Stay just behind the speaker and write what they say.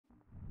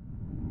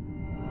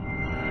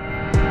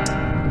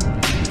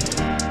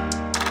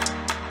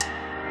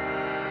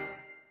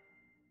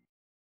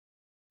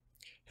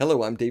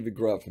Hello, I'm David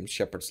Grubb from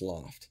Shepherds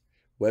Loft,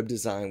 web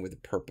design with a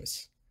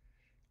purpose.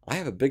 I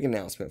have a big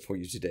announcement for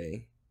you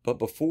today, but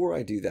before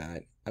I do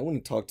that, I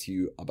want to talk to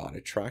you about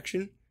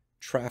attraction,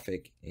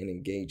 traffic, and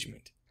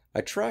engagement.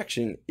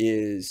 Attraction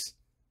is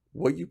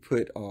what you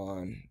put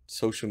on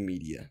social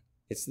media.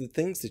 It's the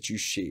things that you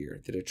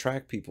share that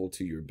attract people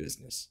to your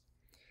business.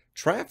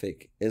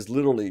 Traffic is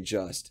literally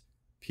just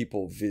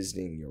people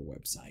visiting your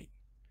website.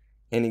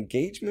 And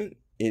engagement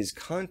is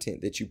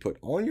content that you put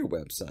on your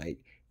website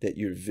that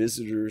your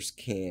visitors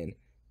can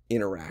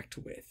interact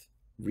with,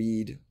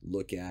 read,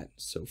 look at,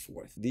 so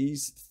forth.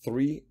 These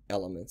three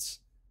elements,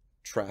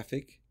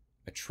 traffic,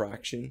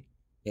 attraction,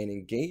 and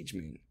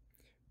engagement,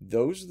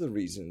 those are the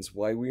reasons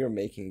why we are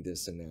making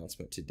this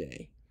announcement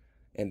today.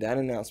 And that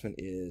announcement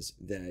is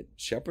that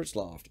Shepherds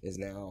Loft is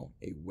now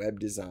a web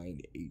design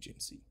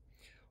agency.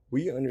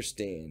 We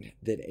understand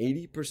that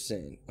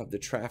 80% of the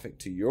traffic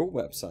to your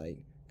website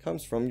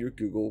comes from your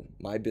Google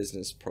My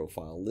Business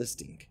profile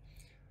listing.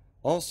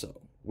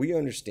 Also, we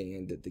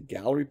understand that the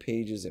gallery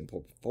pages and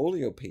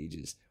portfolio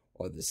pages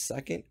are the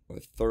second or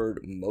third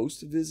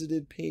most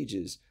visited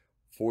pages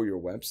for your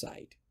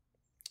website.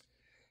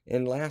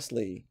 And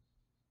lastly,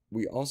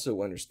 we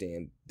also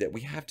understand that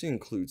we have to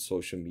include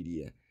social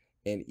media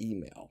and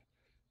email.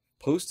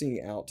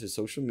 Posting out to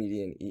social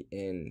media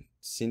and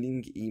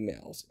sending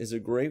emails is a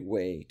great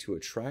way to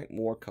attract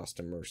more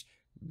customers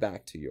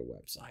back to your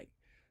website.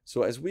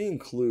 So as we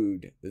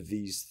include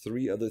these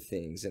three other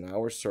things in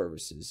our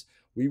services,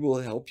 we will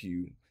help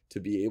you to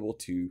be able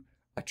to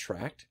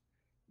attract,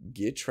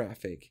 get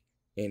traffic,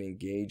 and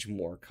engage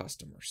more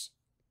customers.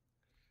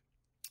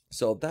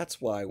 So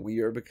that's why we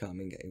are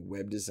becoming a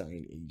web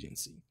design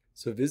agency.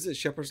 So visit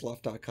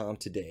shepherdsloft.com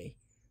today,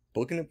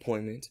 book an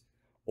appointment,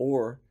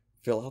 or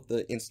fill out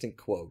the instant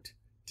quote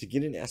to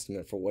get an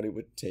estimate for what it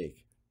would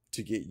take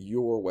to get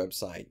your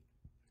website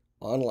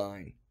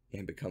online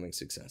and becoming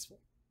successful.